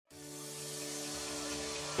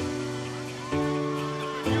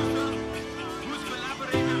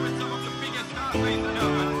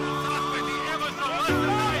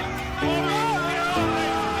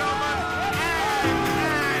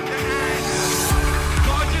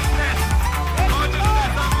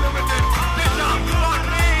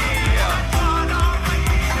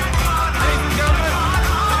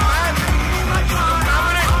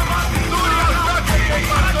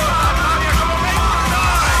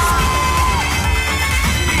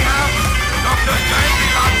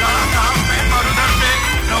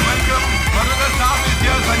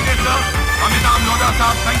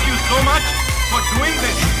so much for doing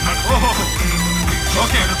this. Oh,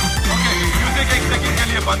 okay. Music एक second के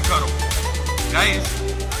लिए बंद करो. Guys,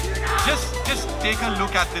 just take a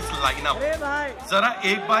look at this lineup. जरा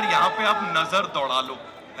एक बार यहाँ पे आप नजर दौड़ा लो,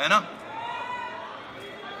 है ना?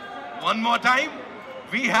 One more time,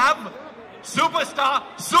 we have superstar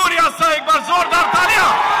Suriya sir. एक बार जोरदार तालियां.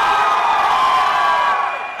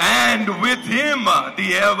 And with him, the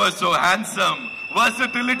ever so handsome,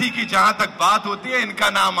 versatility की जहां तक बात होती है, इनका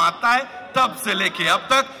नाम आता है तब से लेके अब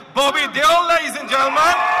तक, Bobby Deol, ladies and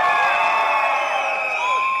gentlemen.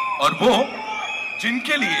 और वो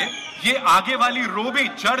जिनके लिए ये आगे वाली रो भी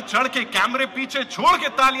चढ़ के कैमरे पीछे छोड़ के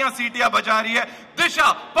तालियां सीटियां बजा रही है,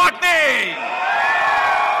 दिशा Patni.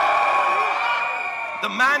 The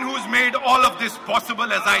man who's made all of this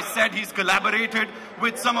possible. As I said, he's collaborated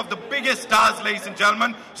with some of the biggest stars, ladies and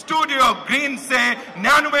gentlemen. Studio Green से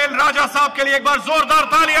न्यानुवेल राजा साहब के लिए एक बार जोरदार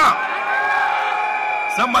तालियां.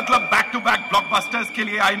 सब मतलब back to back blockbusters के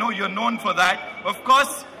लिए. I know you're known for that. Of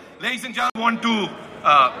course, ladies and gentlemen, I want to,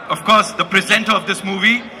 of course, the presenter of this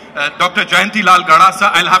movie, Dr. Jayanti Lal Gada sir.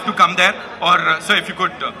 I'll have to come there. Or sir, if you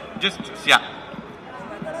could yeah.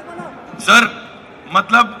 Sir,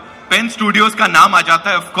 मतलब pen studios का नाम आ जाता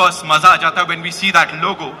है, of course मजा आ जाता है when we see that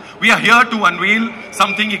logo. We are here to unveil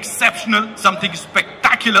something exceptional, something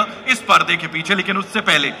spectacular इस पर्दे के पीछे. लेकिन उससे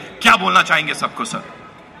पहले क्या बोलना चाहेंगे सबको सर?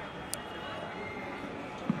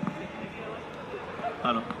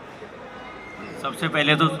 हेलो, सबसे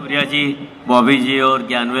पहले तो सूर्या जी, बॉबी जी और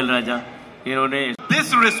ज्ञानवेल राजा, इन्होंने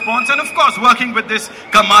this response end of course working with this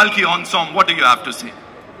कमाल की ensemble. What do you have to से?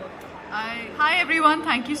 Hi everyone,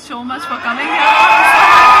 thank you so much for coming here. I'm so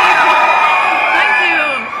happy. Thank you.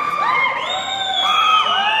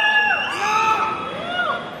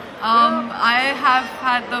 I have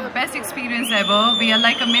had the best experience ever. We are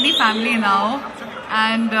like a mini family now.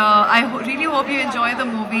 And I really hope you enjoy the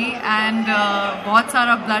movie. And बहुत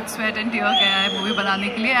सारा blood, sweat and tear गया है movie बनाने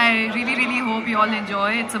के लिए. I really hope you all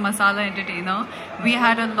enjoy. It's a masala entertainer. We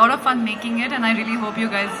had a lot of fun making it, and I really hope you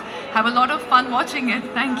guys have a lot of fun watching it.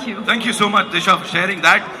 Thank you. Thank you so much, Disha, for sharing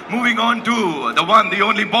that. Moving on to the one, the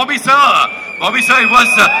only Bobby sir. Bobby sir, it was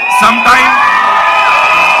sometime.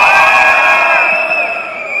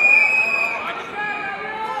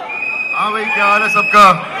 हाँ भाई, क्या हाल है सबका?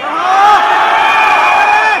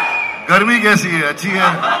 गर्मी कैसी है? अच्छी है?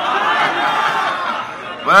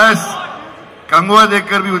 बस कंगवा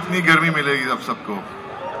देखकर भी उतनी गर्मी मिलेगी अब सबको.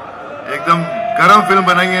 एकदम गरम फिल्म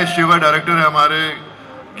बनाएंगे. शिवा डायरेक्टर है हमारे,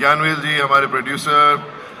 ज्ञानवेल जी हमारे प्रोड्यूसर,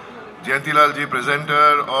 जयंती लाल जी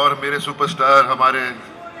प्रेजेंटर, और मेरे सुपरस्टार हमारे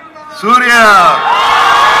सूर्या,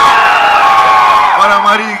 और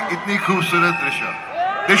हमारी इतनी खूबसूरत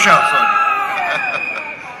दिशा sorry.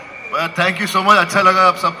 Thank you so much. अच्छा लगा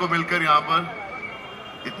आप सबको मिलकर यहाँ पर.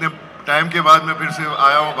 इतने टाइम के बाद मैं फिर से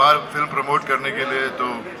आया हूँ बाहर फिल्म प्रमोट करने के लिए, तो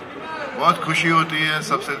बहुत खुशी होती है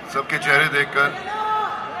सबके चेहरे देखकर.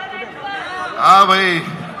 हाँ भाई,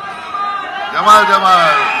 Jamal.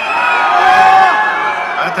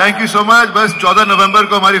 Thank you so much. बस 14 नवंबर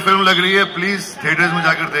को हमारी फिल्म लग रही है. प्लीज थिएटर्स में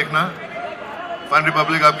जाकर देखना. फन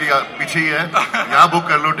रिपब्लिक आपकी पीछे ही है, यहाँ बुक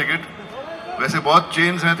कर लो टिकट. वैसे बहुत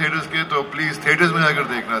चेन्स हैं थिएटर्स के, तो प्लीज थिएटर्स में जाकर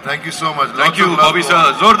देखना. Thank you so much. Thank you Bobby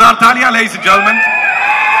sir. जोरदार तालियां, ladies and gentlemen.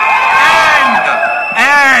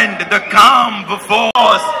 And the calm before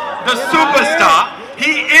us, the superstar.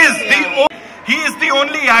 He is the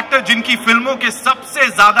only actor जिनकी फिल्मों के सबसे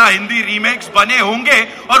ज्यादा हिंदी रीमेक्स बने होंगे,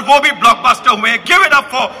 और वो भी ब्लॉकबस्टर हुए. Give it up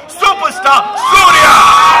for superstar Suriya.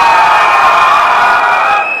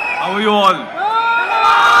 How are you all?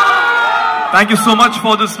 Thank you so much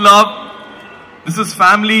for this love. This is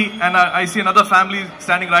family, and I see another family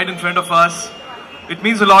standing right in front of us. It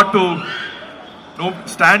means a lot to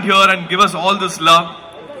stand here and give us all this love.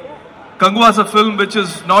 Kanguva is a film which is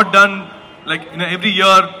not done like every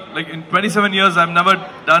year. Like in 27 years, I've never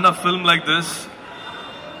done a film like this.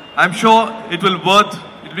 I'm sure it will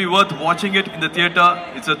be worth watching it in the theater.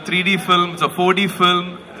 It's a 3D film, it's a 4D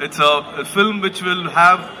film. It's a film which will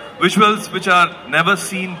have visuals which are never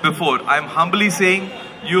seen before. I'm humbly saying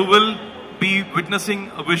you will be witnessing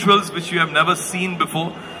visuals which you have never seen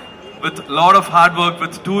before. With a lot of hard work,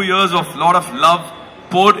 with 2 years of lot of love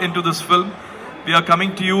poured into this film. We are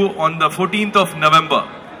coming to you on the 14th of November.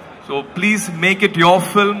 So please make it your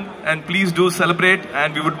film, and please do celebrate,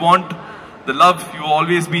 and we would want the love you've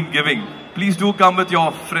always been giving. Please do come with your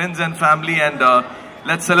friends and family, and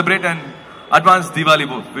let's celebrate, and advance Diwali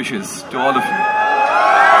wishes to all of you.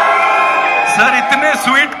 Sir इतने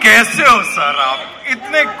sweet कैसे हो sir आप,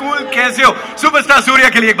 इतने cool कैसे हो? Superstar Surya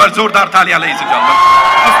के लिए एक बार जोरदार तालियां ladies and gentleman.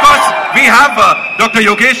 Of course we have doctor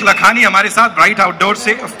Yogesh Lakhani हमारे साथ ब्राइट आउटडोर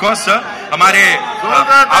से, ऑफ कोर्स सर हमारे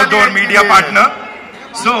outdoor media partner.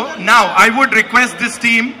 So now I would request this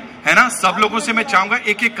team, है ना, सब लोगों से मैं चाहूंगा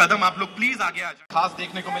एक एक कदम आप लोग प्लीज आगे आ जाए, खास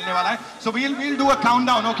देखने को मिलने वाला है। सो we'll do a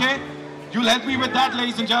countdown, okay? You'll help me with that,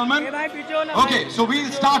 ladies and gentlemen. Okay, so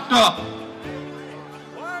we'll start.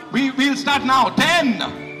 We'll start now. 10.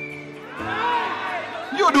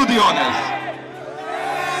 You do the honors.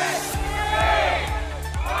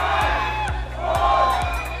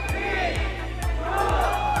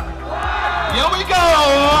 Here we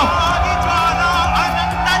go.